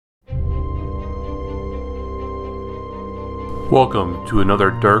Welcome to another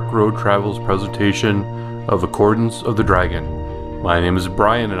Dark Road Travels presentation of Accordance of the Dragon. My name is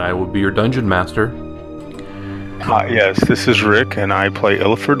Brian and I will be your dungeon master. Yes, this is Rick and I play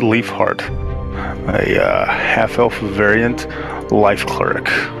Illiford Leafheart, a half-elf variant life cleric.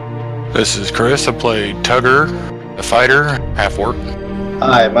 This is Chris. I play Tugger, the fighter, half-orc.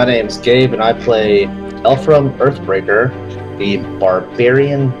 Hi, my name's Gabe and I play Elfram Earthbreaker, the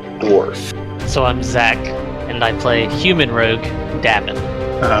barbarian dwarf. So I'm Zach, and I play human rogue Davin.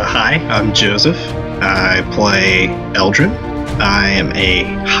 Hi, I'm Joseph. I play Eldrin. I am a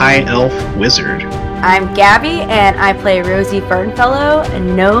high elf wizard. I'm Gabby, and I play Rosie Fernfellow, a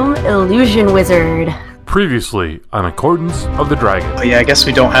gnome illusion wizard. Previously on Accordance of the Dragon. Oh yeah, I guess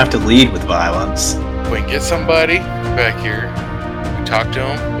we don't have to lead with violence. We can get somebody back here. We talk to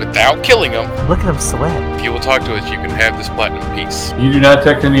them without killing them. Look at him sweat. If you will talk to us, you can have this platinum piece. You do not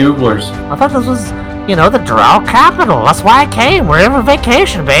detect any ooglers. I thought this was, the Drow capital. That's why I came. We're here for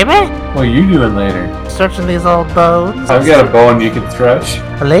vacation, baby. What are you doing later? Searching these old bones. I've got a bone you can stretch.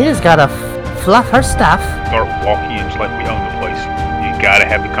 The lady's gotta fluff her stuff. Start walking in just like we own the place. You gotta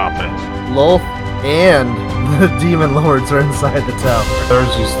have the confidence. Lolth and the demon lords are inside the tower.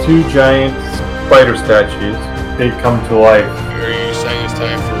 There's these two giant spider statues. They come to life. Are you saying it's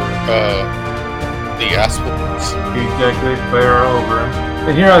time for the Aspels? Exactly, fire all over him.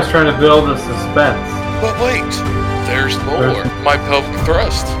 And here I was trying to build a suspense. But wait, there's more. My pelvic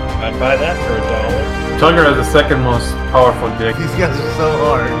thrust. I'd buy that for $1. Tugger has the second most powerful dick. These guys are so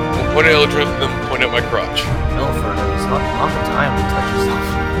hard. We'll point at Eldrin and then point at my crotch. Ilford, it's not the time to touch yourself.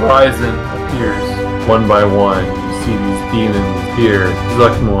 Horizon appears one by one. You see these demons here: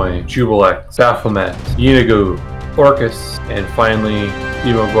 Zuckmoy, Jubilex, Baphomet, Yinagu, Orcus, and finally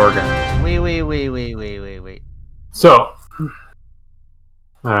Demogorgon. Wait. So,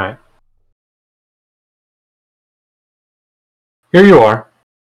 alright. Here you are.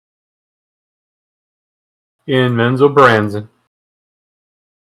 In Menzoberranzan,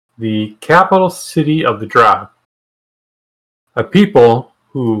 the capital city of the Drow. A people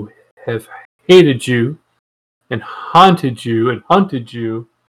who have hated you and haunted you and hunted you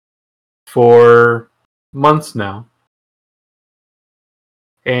for months now,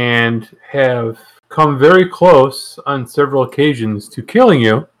 and have come very close on several occasions to killing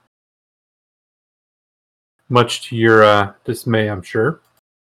you, much to your dismay, I'm sure.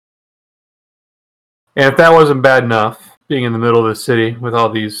 And if that wasn't bad enough, being in the middle of the city with all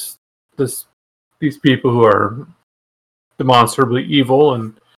these people who are demonstrably evil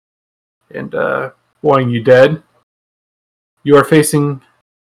and wanting you dead, you are facing,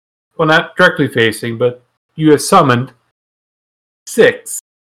 well, not directly facing, but you have summoned 6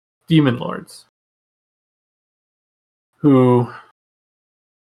 demon lords who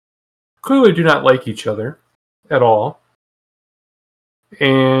clearly do not like each other at all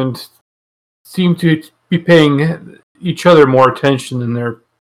and seem to be paying each other more attention than they're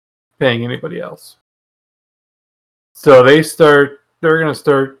paying anybody else. So they're going to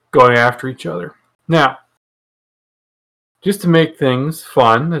start going after each other. Now, just to make things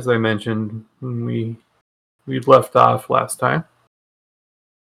fun, as I mentioned when we left off last time,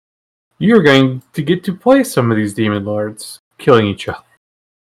 you're going to get to play some of these demon lords killing each other.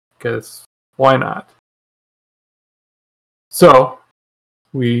 Because why not? So,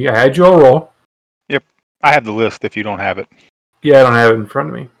 I had you all roll. Yep, I have the list if you don't have it. Yeah, I don't have it in front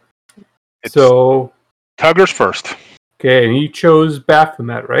of me. It's so, Tugger's first. Okay, and you chose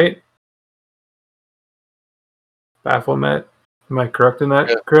Baphomet, right? Baphomet. Am I correct in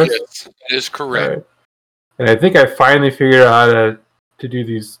that, Chris? Yes, that is correct. Right. And I think I finally figured out how to do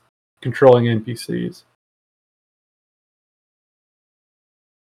these controlling NPCs.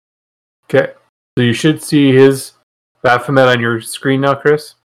 Okay, so you should see his Baphomet on your screen now,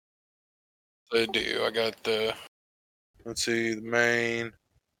 Chris. I do. I got the main,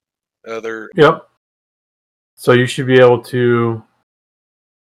 other. Yep. So you should be able to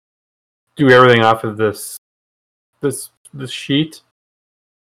do everything off of this sheet.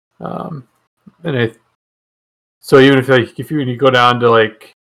 So even if you go down to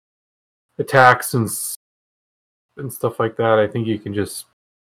like attacks and stuff like that, I think you can just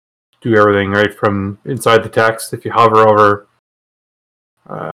do everything right from inside the text. If you hover over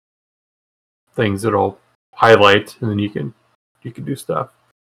things, it'll highlight, and then you can do stuff.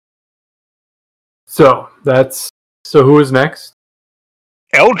 So who is next?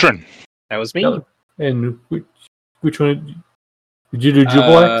 Eldrin. That was me. And which one did you do?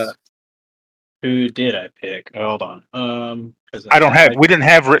 Jubilex? Who did I pick? Hold on. We didn't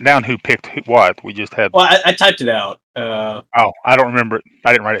have written down who picked what. We just had. Well, I typed it out. I don't remember it.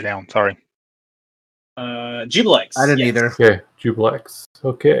 I didn't write it down. Sorry. Jubilex. I didn't either. Okay, Jubilex.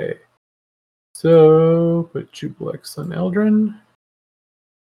 Okay. So, put Jubilex on Eldrin.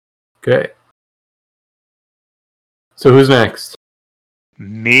 Okay. So, who's next?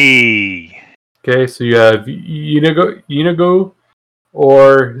 Me. Okay, so you have Inigo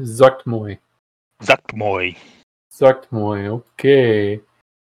or Zuktmoy. Zuktmoy. Zuktmoy, okay.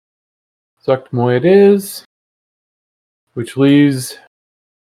 Zuktmoy it is, which leaves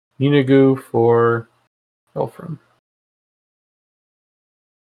Inigo for Elfram.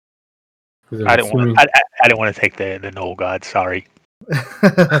 I didn't want to take the Knoll God. Sorry.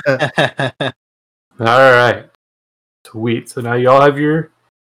 All right, sweet. So now y'all have your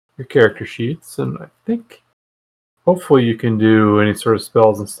character sheets, and I think hopefully you can do any sort of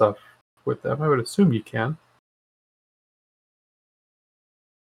spells and stuff with them. I would assume you can.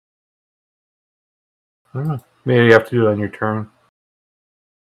 I don't know. Maybe you have to do it on your turn.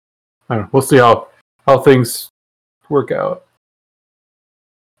 I don't know. We'll see how things work out.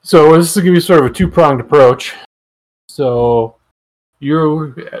 So this will give you sort of a two-pronged approach. So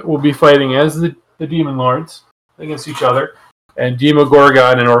you will be fighting as the Demon Lords against each other, and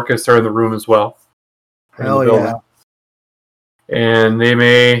Demogorgon and Orcus are in the room as well. Hell yeah. And they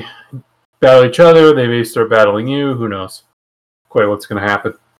may battle each other. They may start battling you. Who knows quite what's going to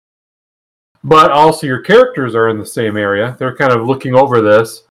happen. But also your characters are in the same area. They're kind of looking over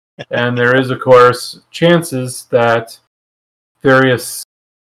this. And there is, of course, chances that various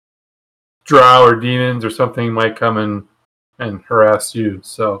drow or demons or something might come and harass you.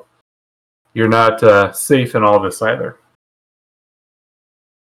 So you're not safe in all this either.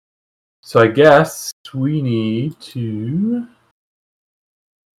 So I guess we need to...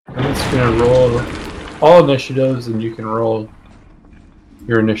 I'm just going to roll all initiatives, and you can roll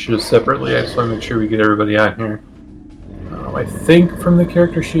your initiatives separately. I just want to make sure we get everybody on here. I think from the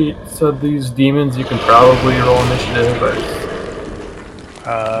character sheets of these demons, you can probably roll initiative.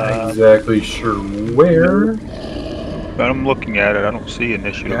 I'm not exactly sure where. But I'm looking at it. I don't see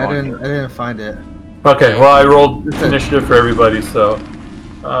initiative. Yeah, I didn't find it. Okay, well I rolled initiative for everybody, so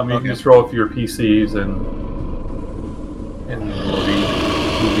you can just roll for your PCs and we'll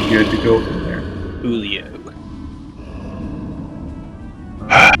be good to go from there. Julio.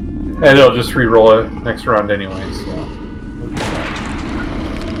 And it'll just re-roll it next round anyway, so.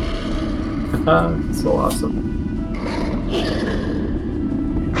 So awesome.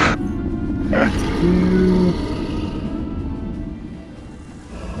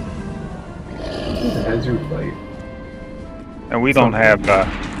 Hazard plate. And we don't have. There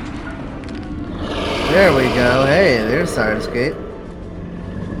we go. Hey, there's Sirenscape.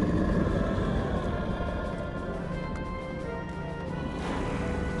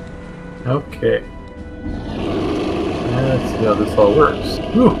 Okay. Let's see how this all works.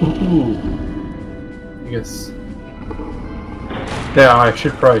 Ooh. I guess. Yeah, I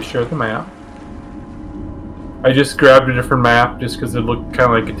should probably share the map. I just grabbed a different map just because it looked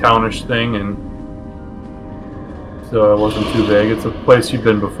kind of like a townish thing, and so it wasn't too big. It's a place you've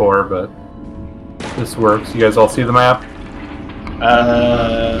been before, but this works. You guys all see the map?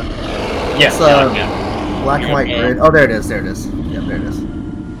 Yes. Black and white grid. Oh, there it is. Yep, there it is.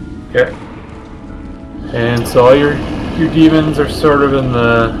 Okay. And so all your demons are sort of in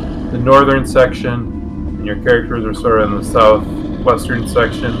the northern section, and your characters are sort of in the southwestern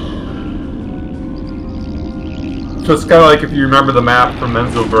section. So it's kind of like if you remember the map from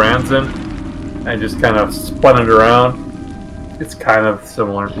Enzo Baranzin, I just kind of spun it around. It's kind of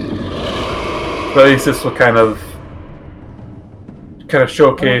similar. But at least this will kind of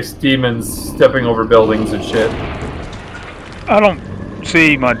showcase demons stepping over buildings and shit. I don't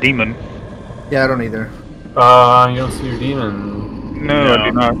see my demon. Yeah, I don't either. You don't see your demon? No, I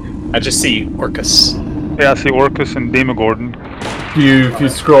do not. I just see Orcus. Yeah, I see Orcus and Demogorgon. If you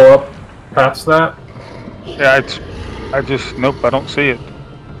scroll up past that? Yeah, nope, I don't see it.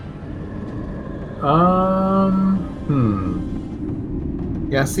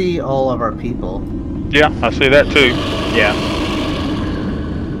 Yeah, I see all of our people. Yeah, I see that too. Yeah.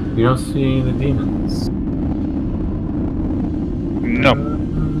 You don't see the demons? No.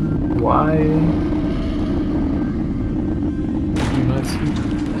 Why do you not see them?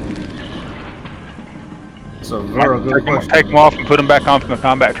 So, good question. Take them off and put them back onto the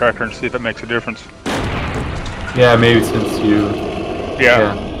combat tracker and see if it makes a difference. Yeah, maybe since you...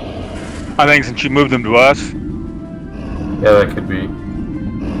 Yeah. I think since you moved them to us. Yeah, that could be.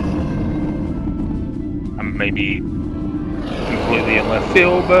 I may be completely in left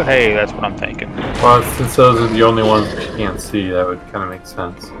field, but hey, that's what I'm thinking. Well, since those are the only ones that you can't see, that would kind of make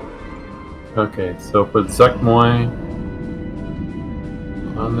sense. Okay, so put Zuktmoy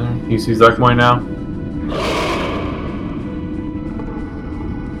on there. You see Zuktmoy now?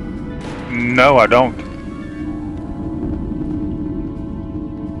 No, I don't.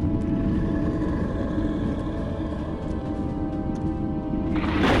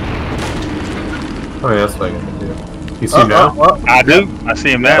 Oh, yeah, that's what I gotta do. You see him now? I do. I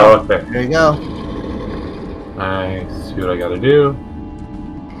see him now. Oh, okay. There you go. I see what I gotta do.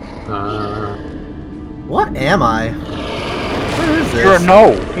 What am I? Where is this? You're a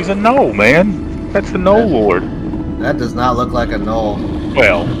gnoll. He's a gnoll, man. That's the gnoll lord. That does not look like a gnoll.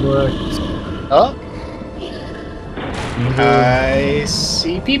 Well, Oh, I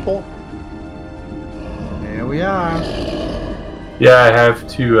see people. There we are. yeah, I have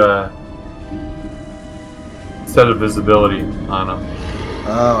to set a visibility on them,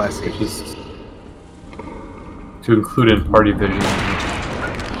 Oh, I see. which is to include in party vision.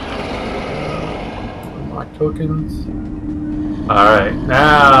 Unlock tokens. Alright,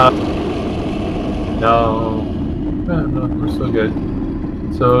 now. No. No, we're still good.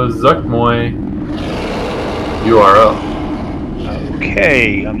 So, Zuckmoy URL.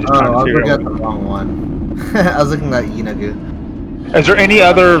 okay. I'm just Oh, trying I to was figure looking out. at the wrong one. I was looking at Inagu. Is there any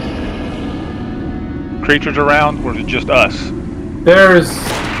other creatures around, or is it just us? There's,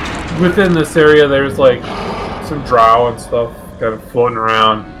 within this area, there's like some drow and stuff kind of floating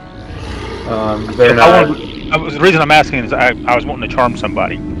around. They're not. The reason I'm asking is I was wanting to charm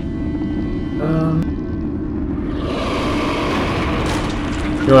somebody.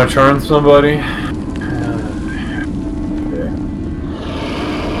 You want to charm somebody? Okay.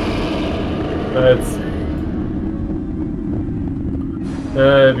 Let's see.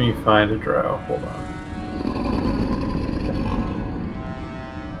 Let me find a drow. Hold on.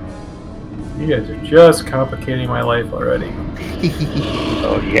 You guys are just complicating my life already.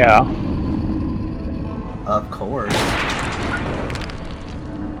 Oh yeah. Of course.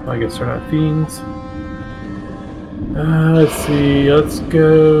 I guess they're not fiends. Let's see. Let's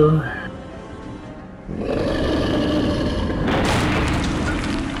go.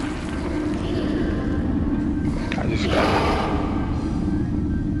 I just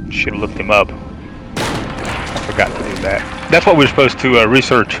should have looked him up. I forgot to do that. That's what we were supposed to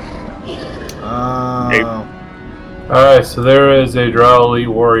research. Oh. Alright, so there is a drow elite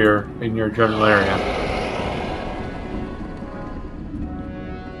warrior in your general area.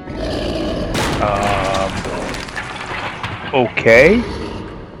 Okay.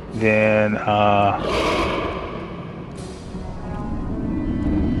 Then,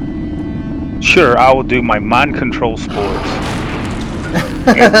 sure, I will do my mind control sports.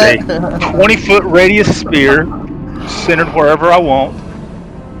 It's a 20-foot radius spear, centered wherever I want.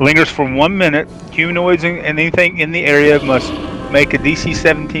 Lingers for 1 minute. Humanoids and anything in the area must make a DC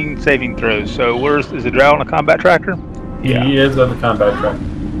 17 saving throw. So, is the drow on a combat tracker? Yeah. He is on the combat track.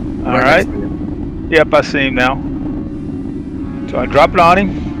 Alright. Yep, I see him now. So I drop it on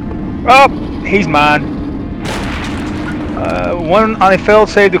him. Oh, he's mine. One on a failed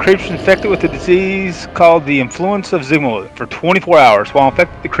save, the creature is infected with a disease called the Influence of Zigmund for 24 hours. While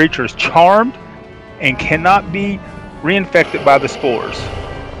infected, the creature is charmed and cannot be reinfected by the spores.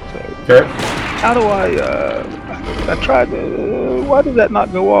 So, Okay. how do I tried why did that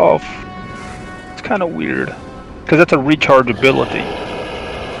not go off? It's kind of weird. Because that's a recharge ability.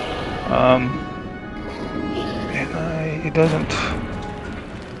 It doesn't.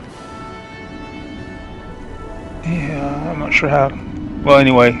 Yeah, I'm not sure how. Well,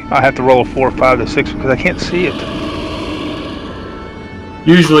 anyway, I have to roll a 4, 5, to 6 because I can't see it.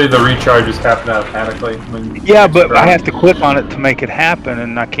 Usually the recharges happen automatically. When Yeah, but I have to click on it to make it happen,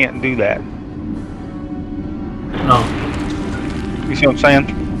 and I can't do that. No. You see what I'm saying?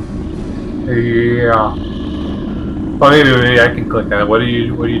 Yeah. Well, maybe I can click that. What are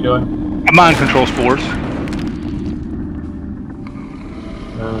you doing? Mind control spores.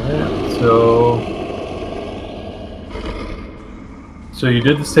 Alright, so you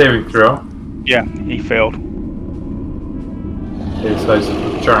did the saving throw. Yeah, he failed. Okay, so I just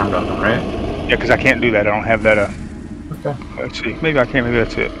put charmed on him, right? Yeah, because I can't do that. I don't have that. Okay. Let's see. Maybe I can. Maybe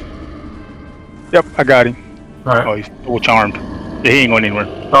that's it. Yep, I got him. Alright. Oh, he's full charmed. Yeah, he ain't going anywhere.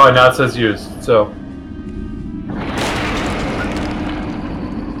 Oh, and now it says used, so.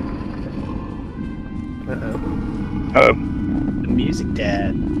 Uh-oh. The music,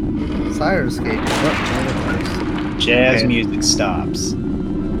 Dad. Sirenscape. Jazz Man. music stops.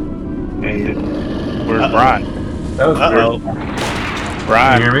 And where's Brian? That was weird.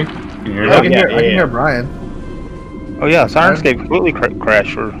 Brian. Can you hear me? Can you hear I me? can hear Brian. Oh yeah, Sirenscape completely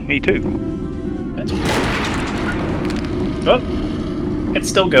crashed for me too. That's weird. Oh, it's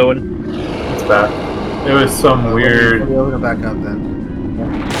still going. It's back. It was some weird. We'll go back up then.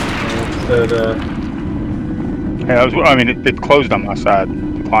 That, Yeah, it closed on my side.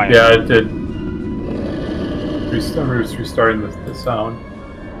 fine. Yeah, it did. I'm just restarting the sound.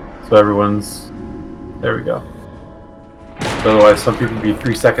 So everyone's... There we go. Otherwise, some people be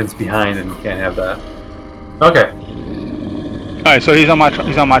 3 seconds behind and you can't have that. Okay. Alright, so he's on my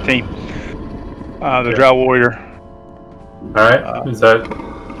team. The Drow Warrior. Alright, is that...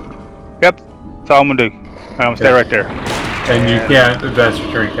 Yep, that's all I'm gonna do. I'm gonna stay right there. And you can't advance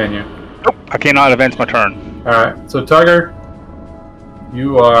your turn, can you? Nope, I cannot advance my turn. Alright, so Tugger,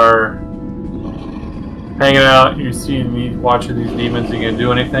 you are hanging out, you see me watching these demons, are you gonna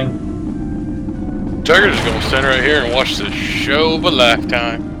do anything? Tugger's just gonna stand right here and watch the show of a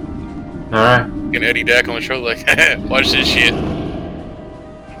lifetime. Alright. And Eddie Dack on the show like, watch this shit.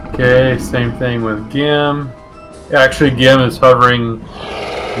 Okay, same thing with Gim. Actually, Gim is hovering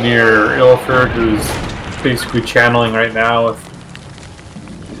near Ilford, who's basically channeling right now with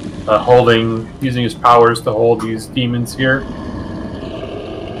using his powers to hold these demons here.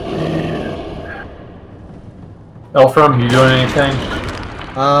 And Elfram, you doing anything?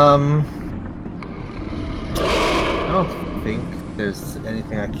 I don't think there's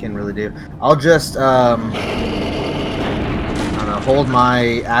anything I can really do. I'll just I don't know, hold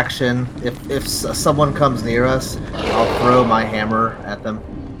my action. If someone comes near us, I'll throw my hammer at them.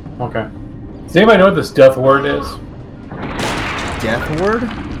 Okay. Does anybody know what this death word is? Death word?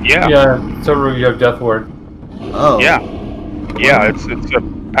 Yeah. Yeah, several of you have death word. Oh. Yeah. Yeah, it's a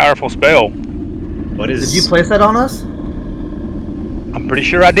powerful spell. What is? Did you place that on us? I'm pretty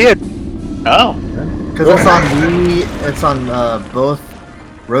sure I did. Oh. Because it's on me. It's on both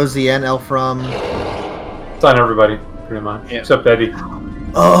Rosie and Elfram. It's on everybody, pretty much, except Eddie.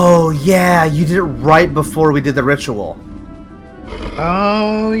 Oh yeah, you did it right before we did the ritual.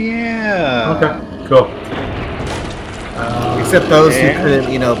 Oh yeah. Okay, cool. Except those who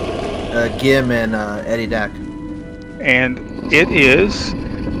couldn't, Gim and Eddie Dack. And it is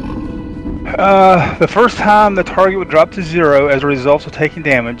the first time the target would drop to 0 as a result of taking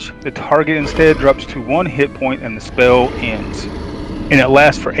damage. The target instead drops to 1 hit point and the spell ends. And it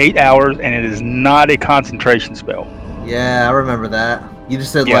lasts for 8 hours, and it is not a concentration spell. Yeah, I remember that. You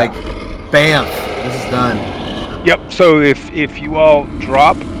just said like, bam, this is done. Yep. So if you all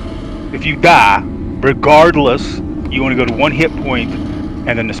drop, if you die, regardless, you want to go to 1 hit point,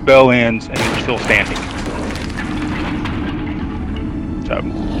 and then the spell ends, and you're still standing. So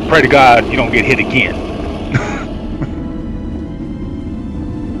pray to God you don't get hit again.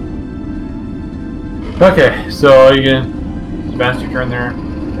 Okay, so are you gonna advance your turn there?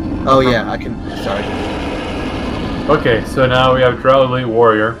 Oh yeah, I can. Sorry. Okay, so now we have Drow Elite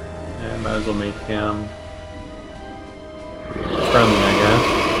Warrior, and might as well make him friendly, I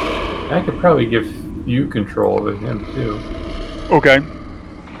guess. I could probably give you control over him too. Okay.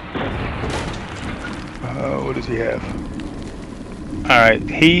 What does he have? All right,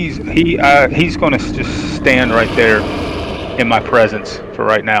 he's going to just stand right there in my presence for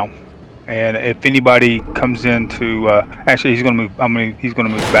right now. And if anybody comes into, actually he's going to move. He's going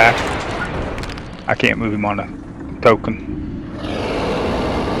to move back. I can't move him on a token.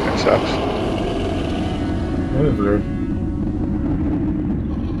 That sucks. That is weird.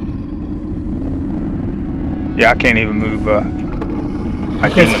 Yeah, I can't even move. I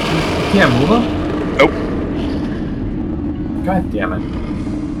You can't. can't move him? Nope. God damn it.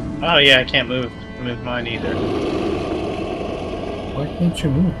 Oh yeah, I can't move mine either. Why can't you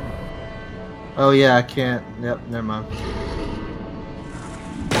move? Oh yeah, I can't. Yep, never mind.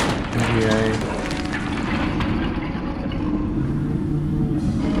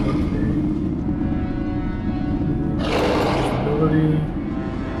 Ability.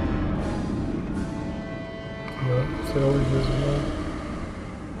 So invisible.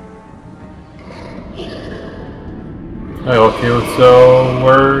 Okay, so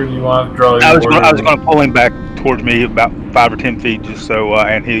where do you want to draw your I was going to pull him back towards me about 5 or 10 feet, just so,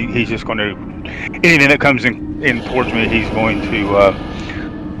 and he's just going to, anything that comes in towards me, he's going to,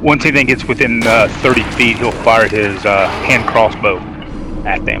 once he then gets within 30 feet, he'll fire his hand crossbow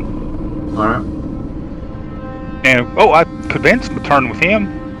at them. Alright. And, I could advance my turn with him.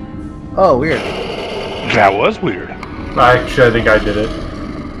 Oh, weird. That was weird. Actually, I think I did it.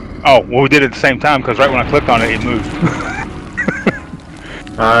 Oh, well, we did it at the same time, because right when I clicked on it, it moved.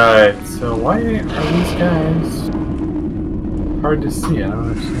 Alright, so why are these guys hard to see? I don't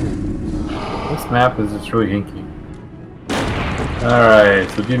understand. This map is just really hinky. Alright,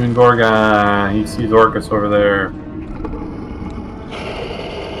 so Demon Gorgon, he sees Orcus over there.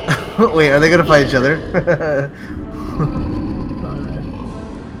 Wait, are they gonna fight each other?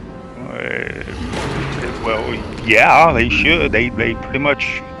 Well, yeah, they should. They pretty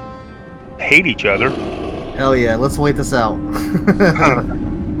much hate each other. Hell yeah, let's wait this out.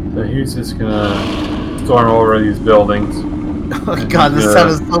 So he's just gonna storm over these buildings. Oh god, this town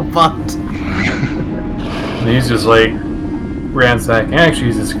is so fucked. And he's just like ransacking. Actually,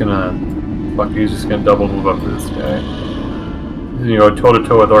 he's just gonna double move up to this guy. He's gonna go toe to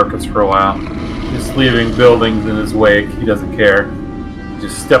toe with Orcus for a while. Just leaving buildings in his wake. He doesn't care.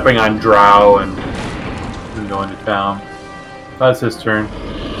 Just stepping on Drow and going to town. That's his turn.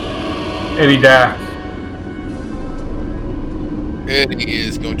 Eddie Dak. Eddie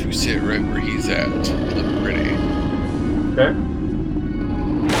is going to sit right where he's at. Look pretty. Okay.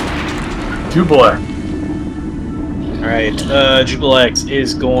 Jubilex. Alright, Jubilex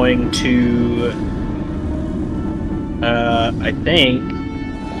is going to, I think,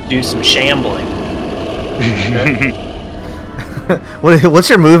 do some shambling. What's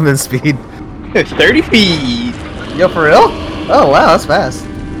your movement speed? 30 feet! Yo, for real? Oh, wow, that's fast.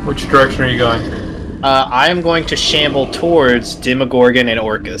 Which direction are you going? I am going to shamble towards Demogorgon and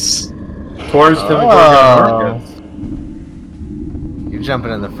Orcus. Towards Demogorgon and Orcus. You're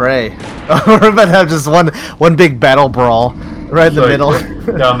jumping in the fray. We're about to have just one big battle brawl right in the middle.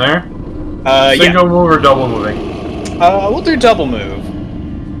 Down there? Single move or double moving? We'll do double move.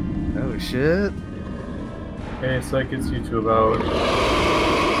 Oh, shit. Okay, so that gets you to about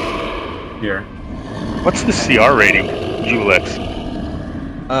here. What's the CR rating, Julex?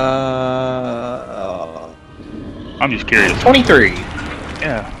 I'm just curious. 23.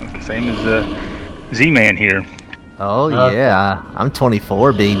 Yeah, same as Z-Man here. Oh yeah, I'm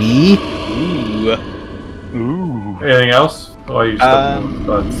 24, baby. Ooh. Anything else? Oh, you I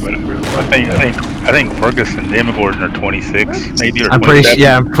think Fergus and Demogorgon are 26, maybe, or 27.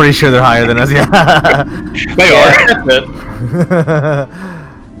 I'm pretty sure they're higher than us. Yeah, they are.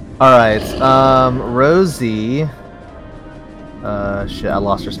 All right, Rosie. Shit, I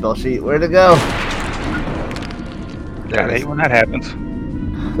lost her spell sheet. Where'd it go? I hate when that happens.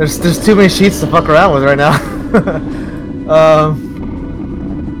 There's too many sheets to fuck around with right now.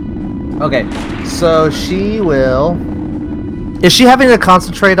 Okay, so she will. Is she having to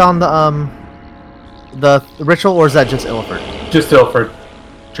concentrate on the ritual, or is that just Illiford? Just Illiford.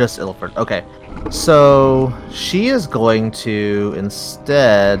 Just Illiford. Okay, so she is going to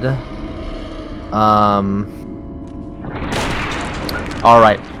instead. All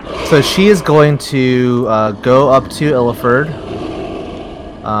right. So she is going to go up to Illiford,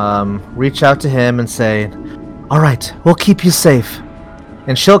 reach out to him and say, "All right, we'll keep you safe,"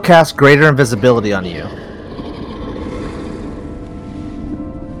 and she'll cast Greater Invisibility on you.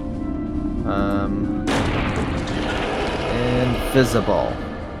 Invisible.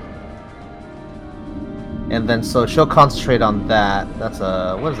 And then so she'll concentrate on that. That's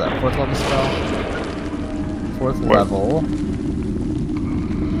a what is that? 4th level spell. 4th level.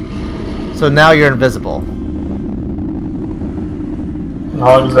 So now you're invisible. How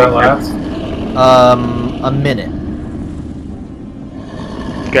long does that last? A minute.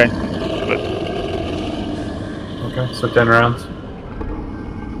 Okay. Okay, so 10 rounds.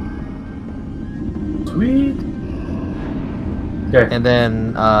 Sweet. Okay. And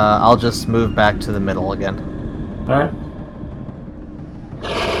then I'll just move back to the middle again. Alright.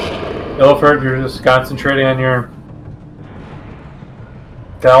 Illiford, you're just concentrating on your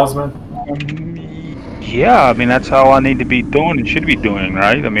talisman? Yeah, I mean, that's how I need to be doing and should be doing,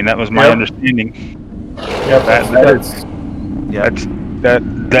 right? I mean, that was my understanding. Yep,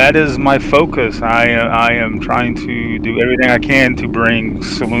 that is my focus. I am trying to do everything I can to bring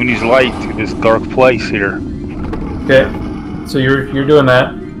Saluni's light to this dark place here. Okay, so you're doing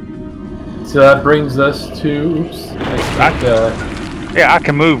that. So that brings us to. Oops. Yeah, I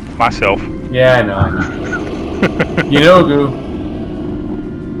can move myself. Yeah, I know. You know, Goo.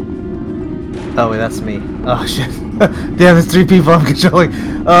 Oh wait, that's me. Oh shit! Damn, there's 3 people I'm controlling.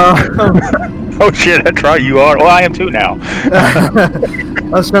 Oh shit, that's right, you are. Well, I am too now. I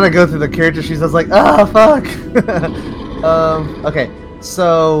was trying to go through the character sheets. I was like, ah, fuck. Okay,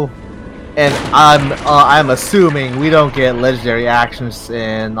 so, and I'm assuming we don't get legendary actions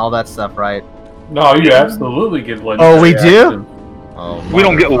and all that stuff, right? No, you absolutely get legendary. Oh, we do? Action. Oh,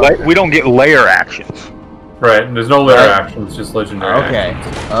 we don't get layer actions. Right, and there's no layer actions, just legendary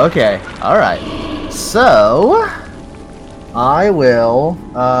actions. Okay, alright. So, I will,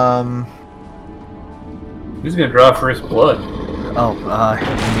 Who's gonna draw first blood? Oh,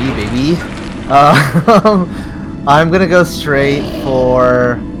 me, baby. I'm gonna go straight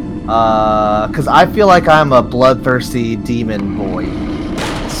for, cause I feel like I'm a bloodthirsty demon boy.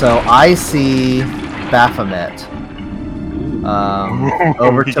 So I see Baphomet.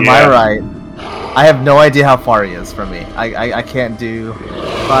 Over to my right. I have no idea how far he is from me. I can't do 5,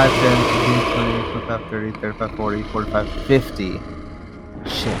 10, 15, 20, 25, 30, 35, 40, 45, 50.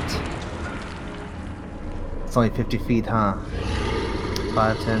 Shit. It's only 50 feet, huh?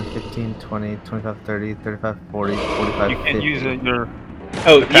 5, 10, 15, 20, 25, 30, 35, 40, 45, You can 50. use your.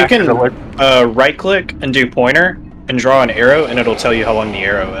 Oh, you can right click and do pointer and draw an arrow, and it'll tell you how long the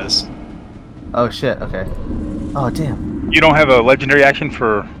arrow is. Oh shit, okay. Oh damn. You don't have a legendary action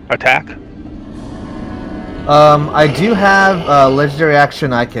for attack? I do have a legendary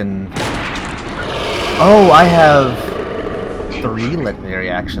action I can... Oh, I have 3 legendary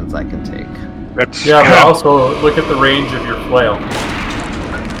actions I can take. That's Yeah, but also look at the range of your flail.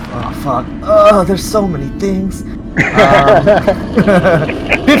 Oh fuck. Oh, there's so many things.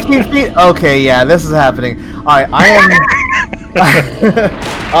 15 feet? Okay, yeah, this is happening. Alright, I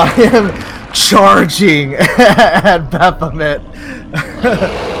am charging at Baphomet.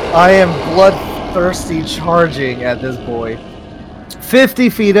 I am bloodthirsty charging at this boy. 50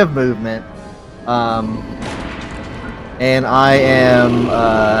 feet of movement. And I am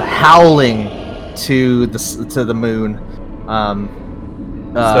howling to the moon.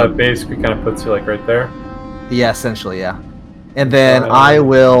 So it basically kind of puts you like right there. Yeah, essentially, yeah. And then I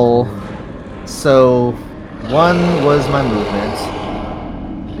will... So, 1 was my movement.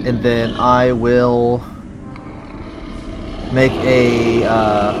 And then I will make a...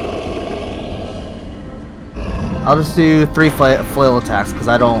 I'll just do 3 flail attacks, because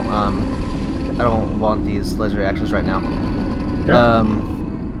I don't want these legendary actions right now. Yeah.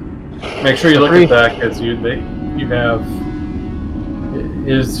 Make sure you look at that, because you have...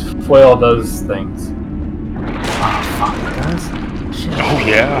 His flail does things. Oh, fuck, it does? Shit. Oh,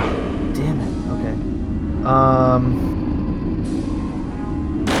 yeah. Damn it, okay.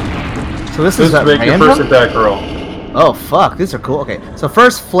 So this is Just make your random? first attack roll. Oh, fuck, these are cool. Okay, so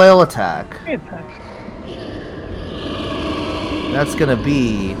first flail attack. That's gonna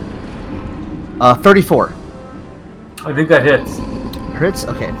be... 34. I think that hits. Hits?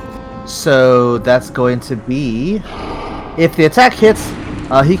 Okay. So that's going to be... If the attack hits,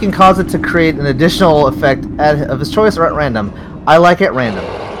 he can cause it to create an additional effect of his choice or at random. I like it random.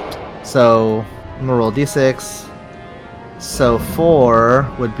 So, I'm gonna roll d6. So 4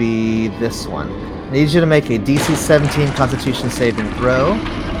 would be this one. I need you to make a DC 17 Constitution saving throw.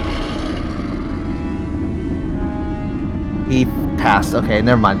 He passed. Okay,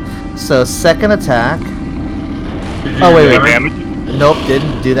 never mind. So second attack. Oh wait. Nope,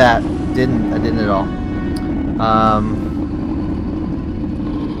 didn't do that. I didn't at all.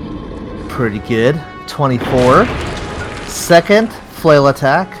 Pretty good. 24. Second flail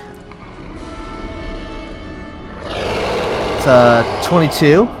attack. It's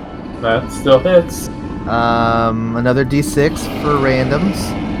 22. That still hits. Another d6 for randoms.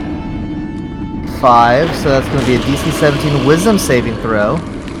 5, so that's going to be a DC 17 Wisdom saving throw.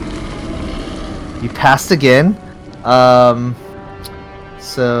 You passed again.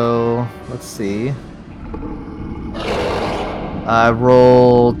 So let's see. I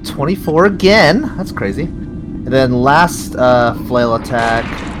rolled 24 again. That's crazy. And then last flail attack,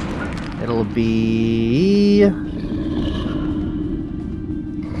 it'll be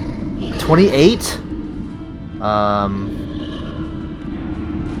 28.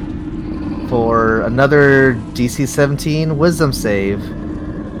 For another DC 17 Wisdom save.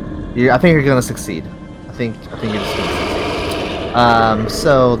 I think you're gonna succeed. I think you're just gonna succeed.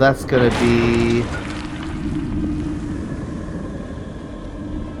 So that's gonna be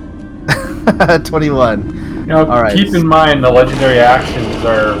 21. You know, all right. Keep in mind the legendary actions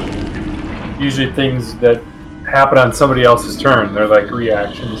are usually things that happen on somebody else's turn. They're like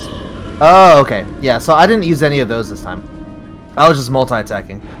reactions. Oh, okay. Yeah, so I didn't use any of those this time. I was just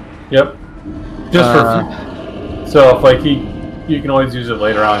multi-attacking. Yep. Just for so if like you can always use it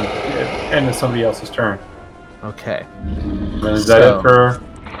later on at end of somebody else's turn. Okay. And is that it for?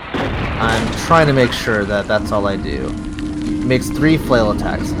 I'm trying to make sure that that's all I do. Makes 3 flail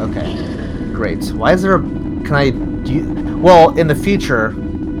attacks. Okay. Great. Why is there a... Can I... Well, in the future...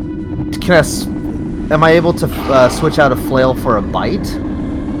 Am I able to switch out a flail for a bite?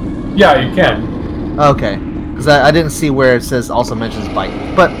 Yeah, you can. Okay. Because I didn't see where it says also mentions bite.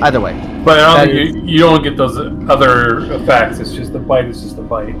 But either way. But I don't think you don't get those other effects. It's just the bite is just a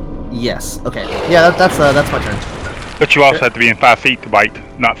bite. Yes. Okay. Yeah, that's my turn. But you also have to be in 5 feet to bite,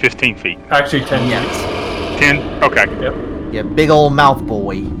 not 15 feet. Actually, 10 Yes. feet. 10? Okay. Yep. Yeah, big old mouth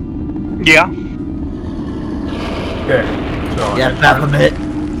boy. Yeah. Okay. So Yeah, Baphomet,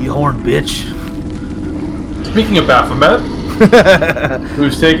 you horn bitch. Speaking of Baphomet,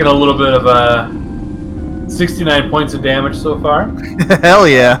 who's taken a little bit of 69 points of damage so far. Hell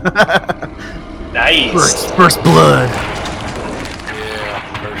yeah. Nice. First blood. Yeah,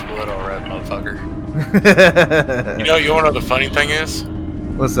 first blood, all right, motherfucker. You know what the funny thing is?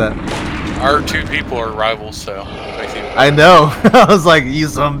 What's that? Our two people are rivals, so. I know. I was like, you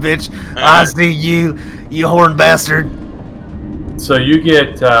son of a bitch. I see you, you horn bastard. So you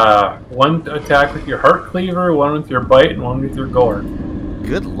get one attack with your heart cleaver, one with your bite, and one with your gore.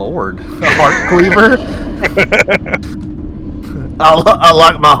 Good lord. A heart cleaver? I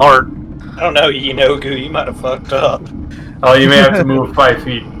like my heart. I don't know, Yinogu, you might have fucked up. Oh, you may have to move 5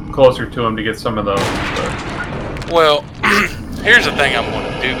 feet closer to him to get some of those. But... Well, here's the thing I'm going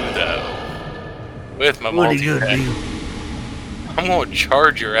to do, though. With my multi-attack. I'm going to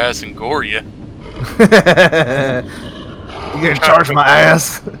charge your ass and gore you. You gonna charge my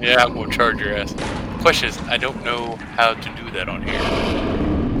ass? Yeah, I'm going to charge your ass. The question is, I don't know how to do that on here.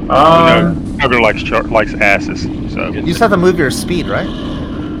 Tugger likes asses, so. You just have to move your speed, right?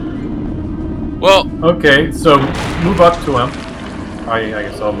 Well, okay, so move up to him. I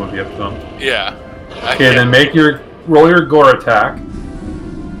guess I'll move you up to him. Yeah. Okay, then roll your gore attack.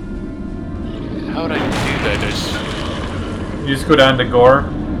 How would I do that? You just go down to gore.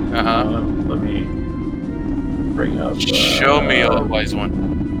 Let me bring up. Show me a wise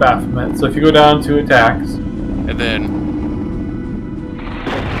one. Baphomet. So if you go down to attacks, and then.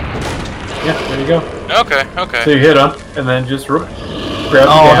 Yeah, there you go. Okay. So you hit him, and then just grab.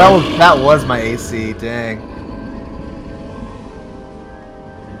 Oh, that was my AC. Dang.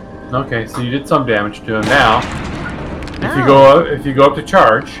 Okay, so you did some damage to him. Now, if you go up to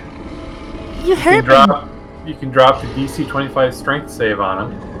charge, you can drop the DC 25 strength save on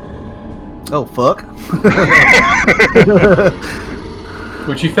him. Oh fuck!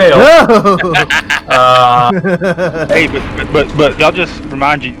 Which you failed. No! Hey, but y'all just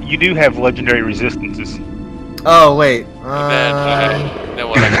remind you do have legendary resistances. Oh wait. Then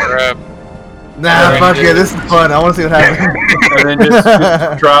what I grab? Nah, fuck yeah, this is fun. I want to see what happens. And then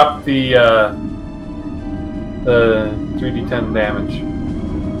just drop the 3d10 damage.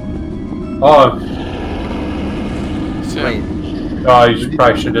 Oh. Wait. Oh, you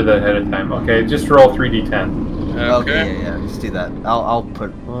probably should have did that ahead of time. Okay, just roll 3d10. Okay, yeah, just do that. I'll put.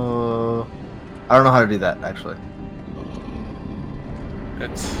 I don't know how to do that actually.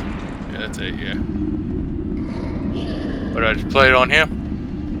 That's it. Yeah. But I just play it on him.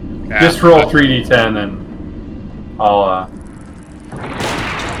 Just roll 3d10 and I'll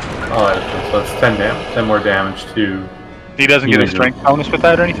add it. So it's 10 more damage to. He doesn't get a strength bonus with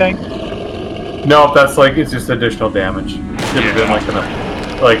that or anything? No, that's it's just additional damage. Should have been like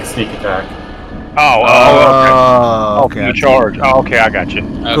a sneak attack. Okay. You charge. Oh, okay, I got you.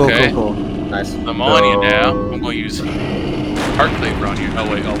 Okay. Cool. Nice. I'm on you now. I'm going to use heart cleaver on you. Oh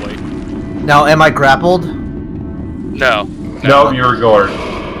wait. Now, am I grappled? No, you were gored.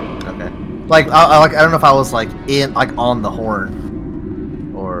 Okay. I don't know if I was on the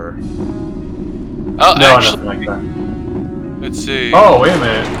horn, or. Oh, no, actually, nothing like that. Let's see. Oh, wait a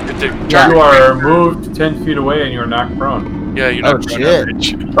minute. You are moved 10 feet away and you're knocked prone. Yeah, you're not prone.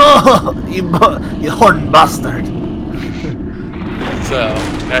 Shit. Oh, you horn bastard. So,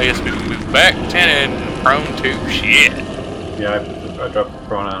 now I guess we can move back 10 and prone 2. Shit. Yeah, I dropped the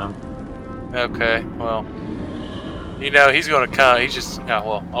prone on him. Okay, well. He's going to he's just, I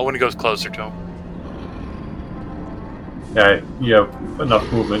when he goes closer to him. Yeah, you have enough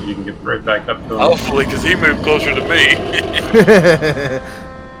movement, you can get right back up to him. Hopefully, because he moved closer to me.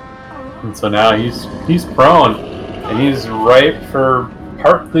 And so now he's prone, and he's ripe for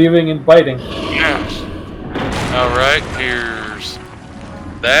heart cleaving and biting. Yes. Alright, here's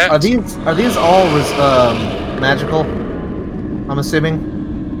that. Are these all magical? I'm assuming.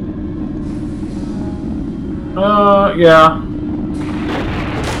 Yeah.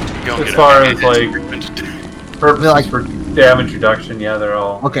 As far as purposes for damage reduction, yeah, they're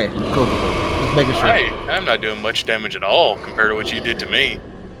all okay. Cool. Just making sure. I'm not doing much damage at all compared to what you did to me.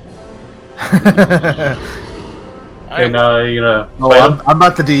 Okay, now you're gonna. I'm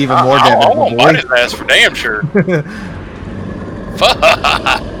about to do even more damage. I won't bite his ass for damn sure. Fuck.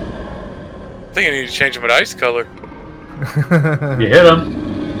 I think I need to change my dice color. You hit him.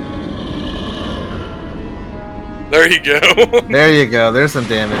 There you go. There you go. There's some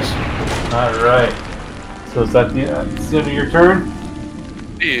damage. All right. So is that the end of your turn?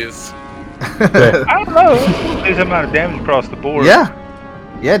 It is. Okay. I don't know. There's a amount of damage across the board. Yeah,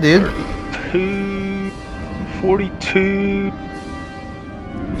 dude. 42,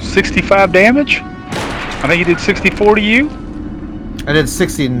 65 damage. I think he did 64 to you. I did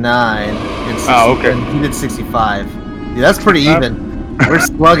 69. Oh, okay. And he did 65. Yeah, that's pretty even. We're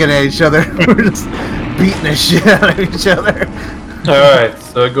slugging at each other. We're just beating the shit out of each other. Alright,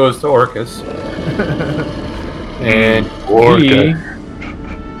 so it goes to Orcus. And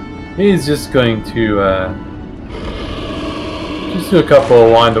he's just going to Just do a couple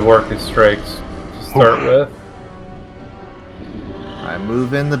of Wand of Orcus strikes to start with. Alright,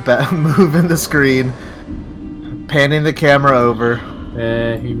 move in the screen, panning the camera over.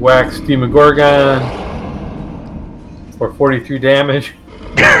 And he whacks Demogorgon for 43 damage.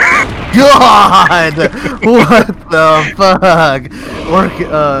 God! What the fuck?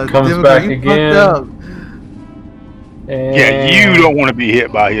 Comes back again. And Yeah, you don't want to be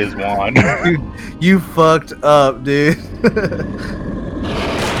hit by his wand. You fucked up, dude.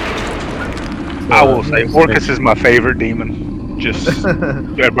 I will say, Orcus is my favorite demon. Just so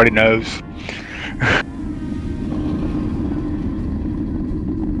everybody knows.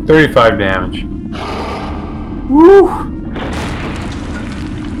 35 damage. Woo!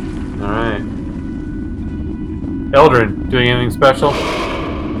 Alright. Eldrin, doing anything special?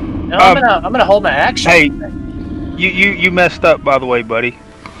 No, I'm gonna hold my action. Hey, you messed up, by the way, buddy.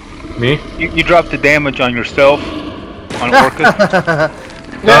 Me? You dropped the damage on yourself, on Orcus.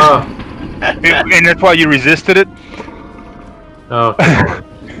 And that's why you resisted it? Oh.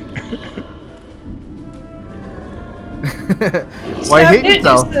 Why hit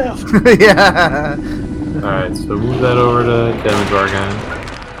yourself? Yeah. Alright, so move that over to Demogorgon.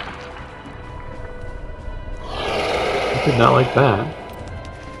 I did not like that.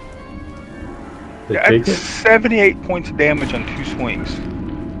 That's 78 points of damage on 2 swings.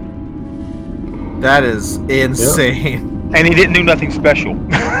 That is insane. And he didn't do nothing special.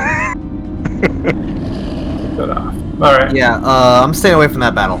 Cut off. Alright. Yeah, I'm staying away from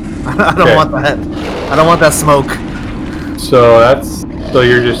that battle. I don't want that. I don't want that smoke. So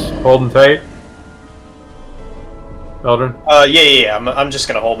you're just holding tight? Eldrin? Yeah. I'm just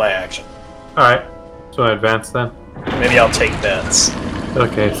gonna hold my action. Alright. So I advance then? Maybe I'll take bets.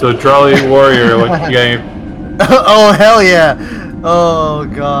 Okay, so Drawley Warrior, what you got? Oh, hell yeah! Oh,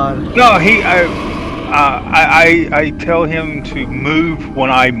 God. No, I tell him to move when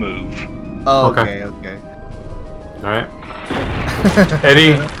I move. Oh, okay. Alright.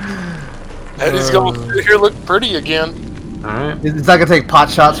 Eddie? Eddie's going through here look pretty again. Alright. It's not gonna take pot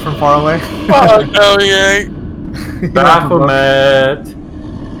shots from far away? Oh, no, he ain't. Baphomet.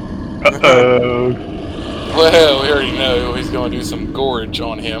 Uh-oh. Well, we already know he's going to do some gorge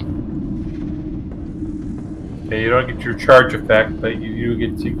on him. Yeah, you don't get your charge effect, but you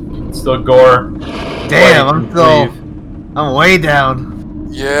can still gore. Damn, I'm way down.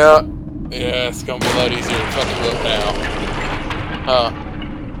 Yeah, it's going to be a lot easier to fuck you up now. Huh.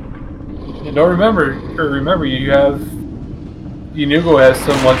 You don't remember Inugo has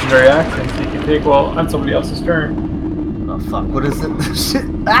some legendary actions you can take on somebody else's turn. Oh fuck, what is it? Shit.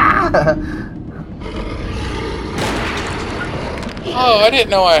 Ah! Oh, I didn't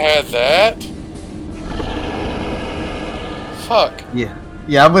know I had that. Fuck. Yeah,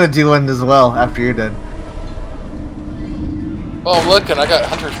 I'm gonna do one as well after you're done. Oh, I'm looking. I got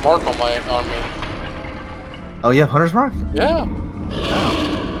Hunter's Mark on me. Oh, you have Hunter's Mark? Yeah.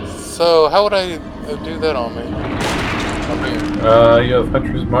 Oh. So how would I do that on me? You have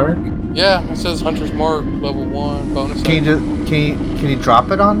Hunter's Mark? Yeah, it says Hunter's Mark, level 1, bonus. Can you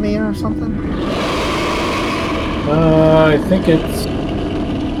drop it on me or something? I think it's...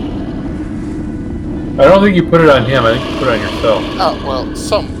 I don't think you put it on him, I think you put it on yourself. Oh, well,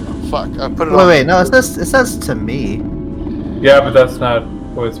 fuck, I put it on... Wait, no, it says to me. Yeah, but that's not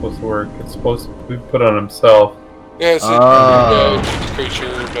the way it's supposed to work. It's supposed to be put on himself. Yeah, it's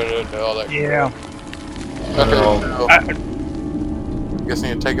creature, all that. Yeah. Okay, so I guess I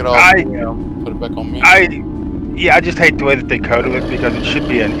need to take it off and put it back on me. I just hate the way that they coded it, because it should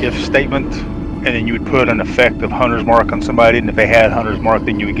be an if statement, and then you would put an effect of Hunter's Mark on somebody, and if they had Hunter's Mark,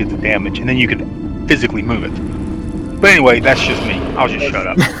 then you would get the damage, and then you could physically move it. But anyway, that's just me. I'll just shut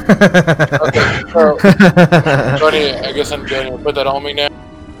up. Okay, so, I guess I'm going to put that on me now?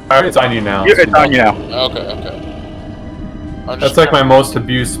 Alright, it's on you now. It's on you now. Okay. That's like my most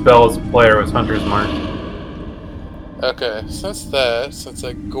abused spell as a player was Hunter's Mark. Okay, since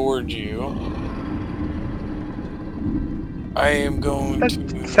I gorge you, I am going to...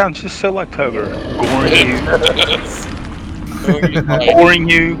 That sounds just so like Toger. Goring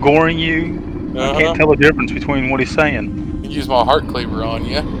you. I can't tell the difference between what he's saying. Use my heart cleaver on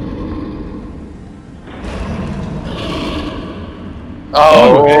you.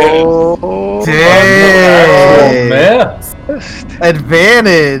 Oh, dang! Man.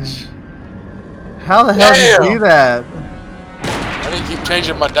 Advantage! How the hell did you do that? I didn't keep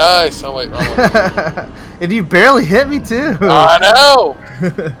changing my dice. Oh, wait. And you barely hit me, too! I know!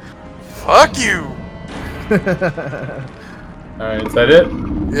 Fuck you! Alright, is that it?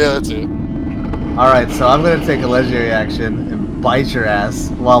 Yeah, that's it. Alright, so I'm gonna take a legendary action and bite your ass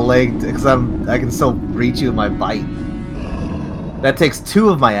while legged, because I can still reach you with my bite. That takes 2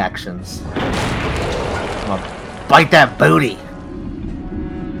 of my actions. I'm gonna bite that booty.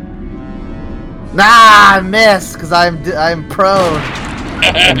 Nah, I missed because I'm prone.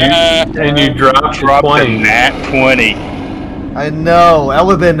 And you dropped the 20. nat 20. I know. That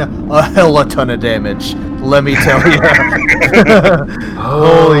would have been a hell of a ton of damage. Let me tell you.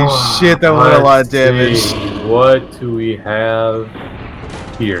 Holy shit, that was a lot of damage. What do we have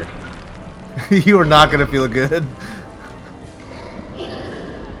here? You are not gonna feel good.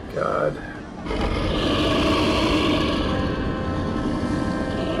 God.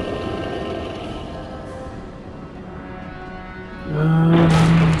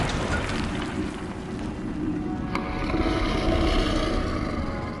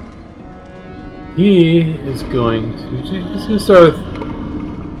 He is going to start with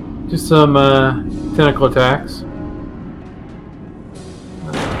just some tentacle attacks.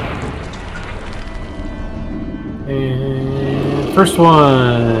 And first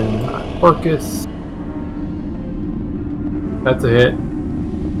one, Orcus. That's a hit.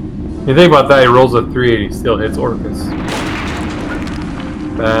 You think about that, he rolls a 3 and he still hits Orcus.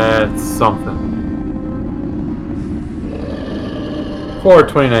 That's something.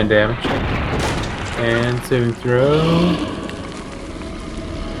 429 damage. And saving throw.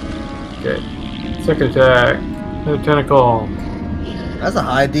 Okay. Second attack. Another tentacle. That's a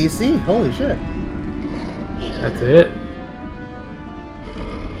high DC. Holy shit. That's a hit.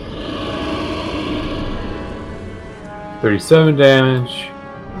 $37 damage.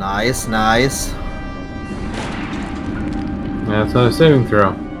 Nice, nice. That's another saving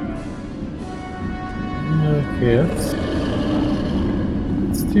throw. Okay,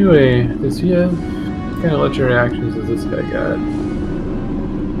 let's do a. Does he have what kind of legendary actions does this guy got?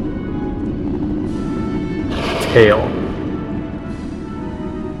 Tail.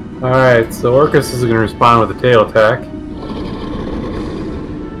 Alright, so Orcus is going to respond with a tail attack.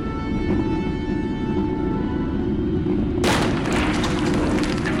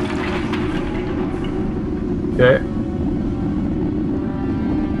 Okay.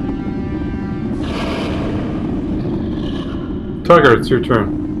 Tugger, it's your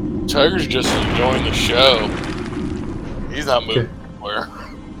turn. Tiger's just enjoying the show. He's not moving anywhere.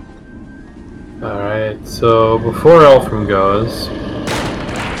 Alright, so before Elfram goes,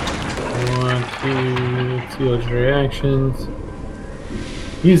 1, 2 legendary actions.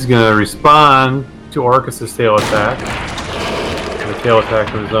 He's gonna respond to Orcus' tail attack. The tail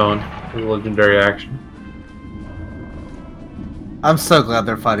attack of his own, his legendary action. I'm so glad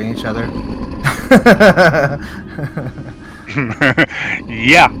they're fighting each other.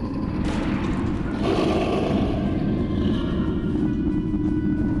 Yeah.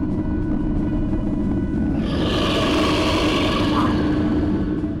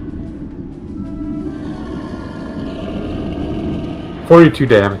 $42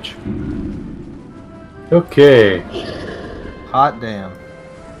 damage. Okay. Hot damn.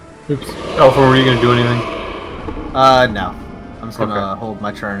 Oops. Elfram, were you gonna do anything? No. I'm just gonna hold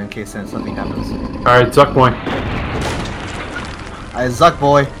my turn in case something happens. Alright, Zuck boy. Zuck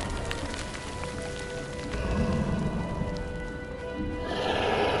boy.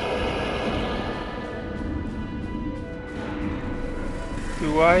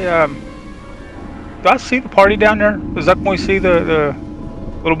 Do I see the party down there? Does Zuck boy see the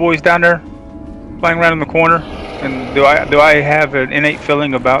little boys down there playing around in the corner? And do I have an innate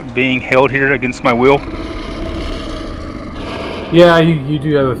feeling about being held here against my will? Yeah, you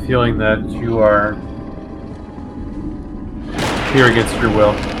do have a feeling that you are here against your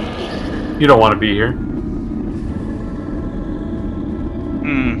will. You don't want to be here.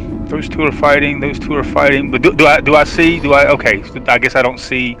 Those two are fighting. Those two are fighting. But do I see? Okay, so I guess I don't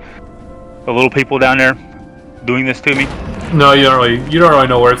see the little people down there doing this to me. No, you don't really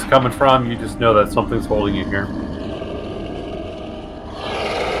know where it's coming from. You just know that something's holding you here.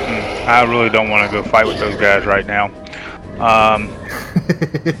 I really don't want to go fight with those guys right now.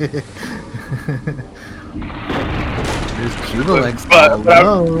 There's Jubilex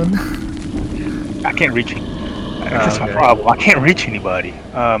alone. I can't reach him. That's my problem. I can't reach anybody.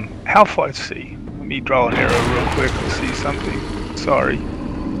 How far? Let's see. Let me draw an arrow real quick to see something. Sorry.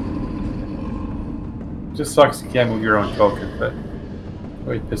 Just sucks you can't move your own token, but it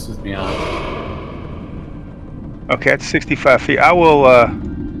really pisses me off. Okay, that's 65 feet. I will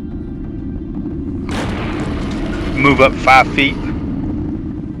move up 5 feet.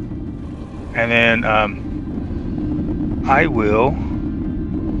 And then I will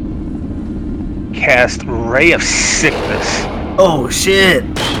cast Ray of Sickness. Oh shit!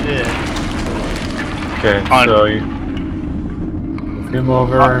 Okay, so you move him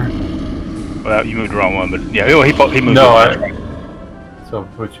over. Well, you moved the wrong one, but yeah, he moved. No, So I'll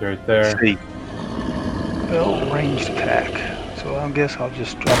put you right there. See. Well, ranged attack. So I guess I'll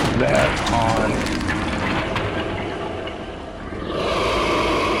just drop that on.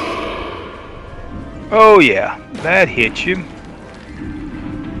 Oh yeah, that hits you.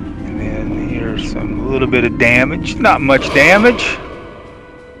 And then here's a little bit of damage. Not much damage.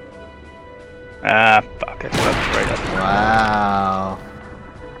 Ah, fuck, that's right up. Wow.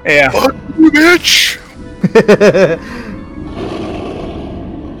 Yeah. Fuck you, bitch!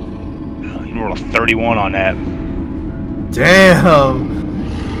 You rolled a 31 on that. Damn.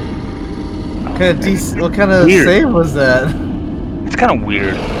 What kind of Weird. save was that? It's kind of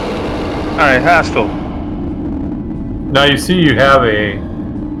weird. Alright, hostile. Now you see you have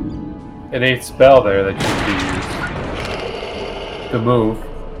an innate spell there that you can use to move.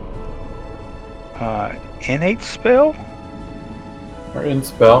 Innate spell? Or in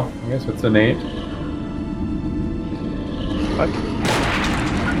spell. I guess it's innate. What?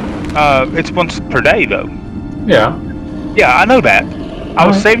 It's once per day though. Yeah. Yeah, I know that. I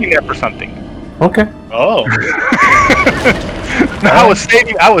was saving that for something. Okay. Oh. No, I was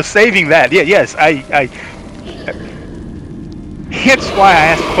saving that. Yeah, yes. I hence why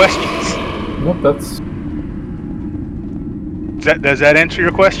I asked questions. Nope, that's... Does that answer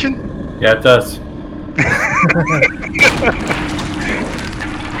your question? Yeah, it does.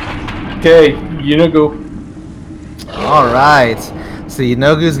 Okay, Yunogu. Alright. So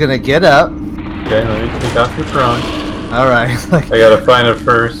Yunogu's gonna get up. Okay, let me take off your prone. Alright. I gotta find it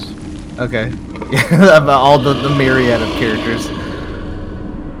first. Okay. About all the myriad of characters.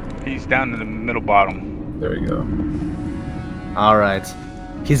 He's down in the middle bottom. There we go. Alright.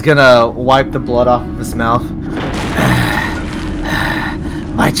 He's gonna wipe the blood off of his mouth.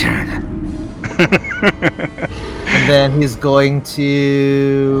 My turn. And then he's going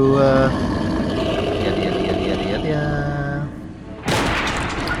to...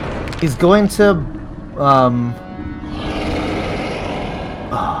 He's going to...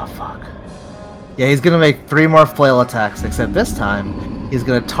 Oh, fuck. Yeah, he's gonna make 3 more flail attacks, except this time, he's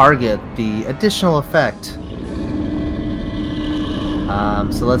gonna target the additional effect.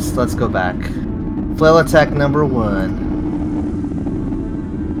 So let's go back. Flail attack number 1.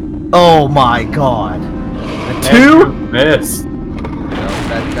 Oh my god! A 2? Miss. No,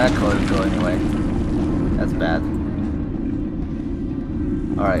 that color's going away. That's bad.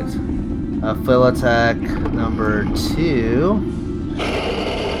 Alright. Flail attack number 2.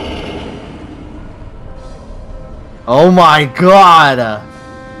 Oh my god!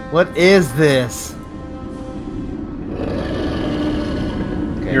 What is this?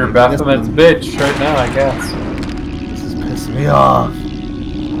 Okay, You're maybe Baphomet's bitch right now, I guess. This is pissing me off.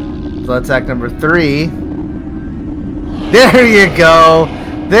 Flail attack number 3. There you go!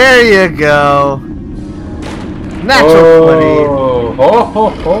 There you go! Natural 20! Oh, ho,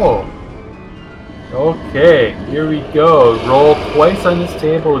 ho. Okay, here we go. Roll twice on this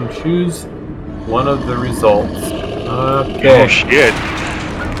table and choose one of the results. Okay. Oh shit.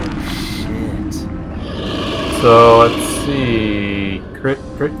 Shit. So let's see. Crit.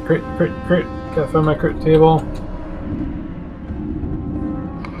 Gotta find my crit table.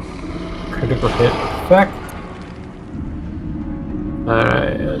 Critical hit effect.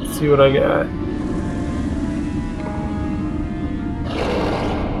 Alright, let's see what I got.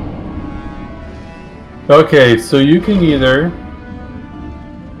 Okay, so you can either...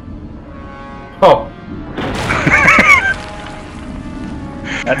 Oh!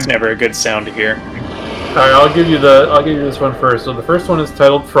 That's never a good sound to hear. Alright, I'll give you this one first. So the first one is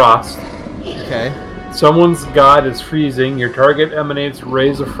titled Frost. Okay. Someone's god is freezing. Your target emanates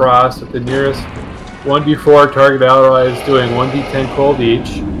rays of frost at the nearest 1d4 target ally is doing 1d10 cold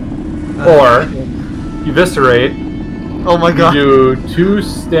each. Or eviscerate. Oh my god. You do 2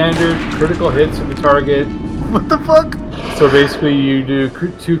 standard critical hits at the target. What the fuck? So basically you do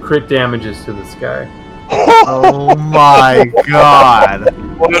 2 crit damages to this guy. Oh my god.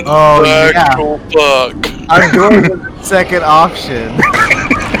 What Oh, the yeah. actual fuck? I'm going with the second option.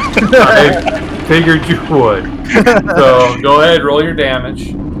 I figured you would. So go ahead, roll your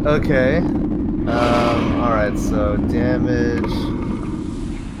damage. Okay. Alright, so damage.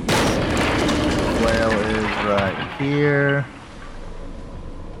 Flail is right here.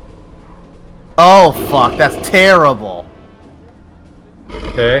 Oh fuck, that's terrible.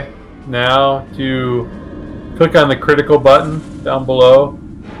 Okay. Now to click on the critical button down below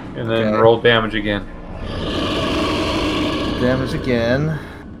and then Okay. roll damage again. Damage again.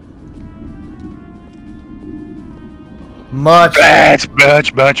 Much. That's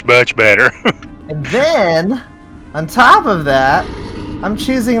much better. And then, on top of that, I'm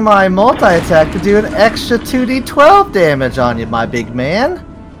choosing my multi-attack to do an extra 2d12 damage on you, my big man.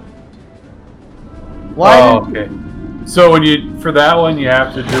 Why? Oh, okay. So for that one, you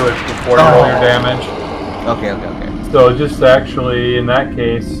have to do it before you roll your damage. Okay. So just actually, in that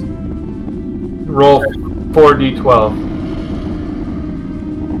case, roll 4d12.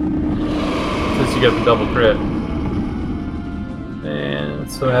 Since you got the double crit. And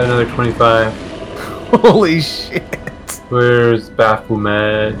so add another 25. Holy shit. Where's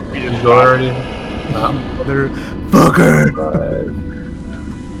Baphomet? He's already... Motherfucker.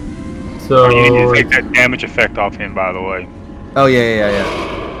 So... You need to take that damage effect off him, by the way. Oh,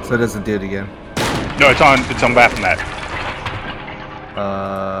 yeah. So it doesn't do it again. No, it's on Baphomet.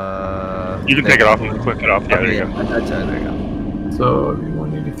 You can take it off. You can click it off. Yeah, there you go. There you go. So,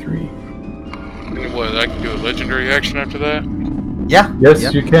 183. What, I can do a legendary action after that? Yeah.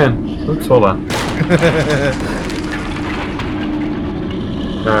 Yes, you can. Oops, hold on.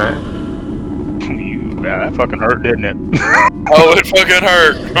 Alright. Yeah, that fucking hurt, didn't it? Oh, it fucking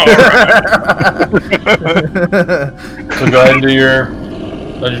hurt. So go ahead and do your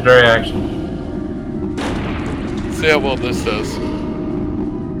legendary action. See how well this does.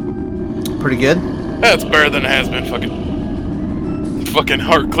 Pretty good. That's better than it has been. Fucking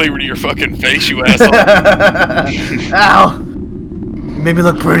heart cleaver to your fucking face, you asshole. Ow! You made me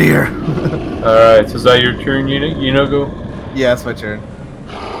look prettier. Alright, so is that your turn, Yunogo? Yeah, it's my turn.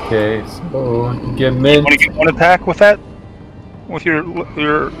 Okay, so get Mint. Want to get one attack with that? With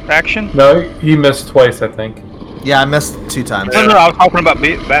your action? No, he missed twice, I think. Yeah, I missed 2 times. No, I was talking about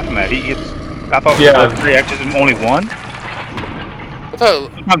Baphomet. I thought the 3 actions and only 1?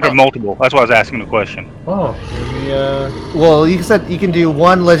 Sometimes they're multiple. That's why I was asking the question. Oh, well, you said you can do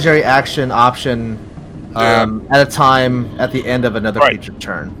 1 legendary action option at a time at the end of another creature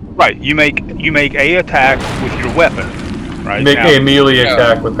turn. Right. You make a attack with your weapon. Right. Make a melee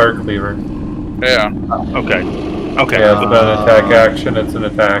attack with Heart Cleaver. Yeah. Okay. Yeah, it's not an attack action. It's an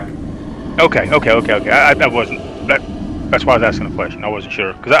attack. Okay. I wasn't. That's why I was asking the question. I wasn't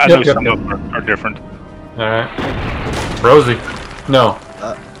sure because I know some of them are different. All right. Rosie. No.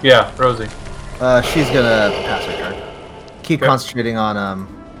 Yeah, Rosie. She's gonna pass her turn. Keep concentrating on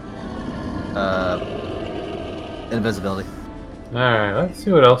invisibility. Alright, let's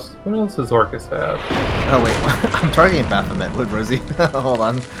see what else. What else does Orcus have? Oh wait, I'm targeting Baphomet with Rosie. Hold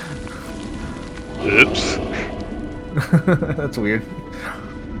on. Oops. That's weird.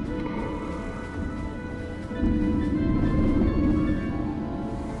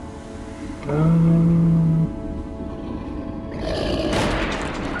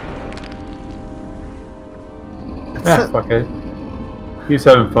 Fuck it. He's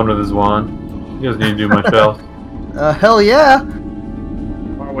having fun with his wand. He doesn't need to do much else. Hell yeah!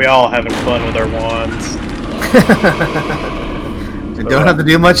 Are we all having fun with our wands? We don't have to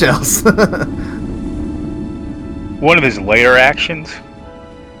do much else. One of his lair actions,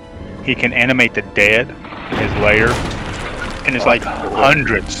 he can animate the dead in his lair, and it's like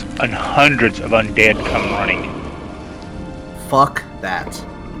hundreds and hundreds of undead come running. Fuck that.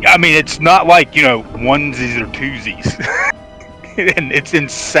 I mean, it's not like, onesies or twosies. And it's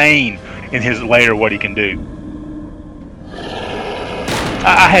insane in his lair what he can do.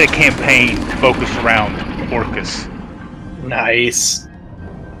 I had a campaign focused around Orcus. Nice.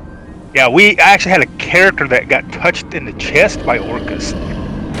 Yeah, I actually had a character that got touched in the chest by Orcus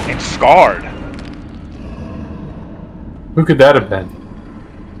and scarred. Who could that have been?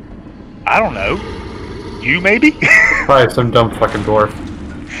 I don't know. You maybe? Probably some dumb fucking dwarf.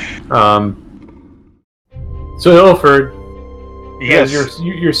 So Ilford, yes,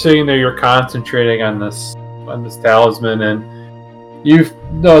 you're sitting there, you're concentrating on this talisman, and you've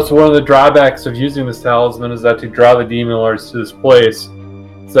noticed one of the drawbacks of using this talisman is that to draw the demon lords to this place,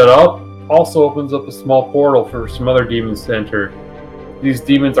 that also opens up a small portal for some other demons to enter. These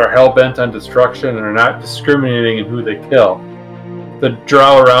demons are hell-bent on destruction and are not discriminating in who they kill. The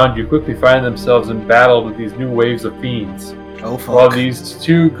drow around you quickly find themselves embattled with these new waves of fiends. Oh, fuck. While these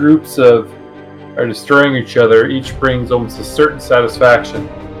two groups are destroying each other, each brings almost a certain satisfaction.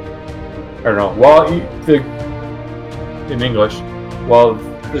 I don't know. While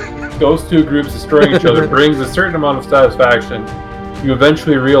those two groups destroying each other brings a certain amount of satisfaction, you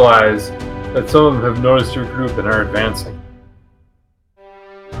eventually realize that some of them have noticed your group and are advancing.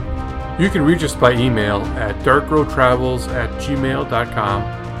 You can reach us by email at darkroadtravels@gmail.com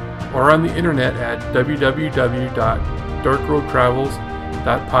or on the internet at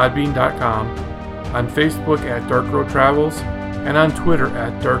www.darkroadtravels.podbean.com, on Facebook at Dark Road Travels, and on Twitter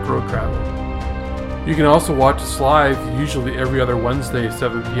at Dark Road Travel. You can also watch us live, usually every other Wednesday,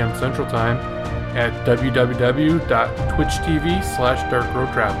 7 p.m. Central Time, at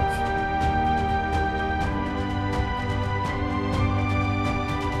www.twitch.tv/darkroadtravels.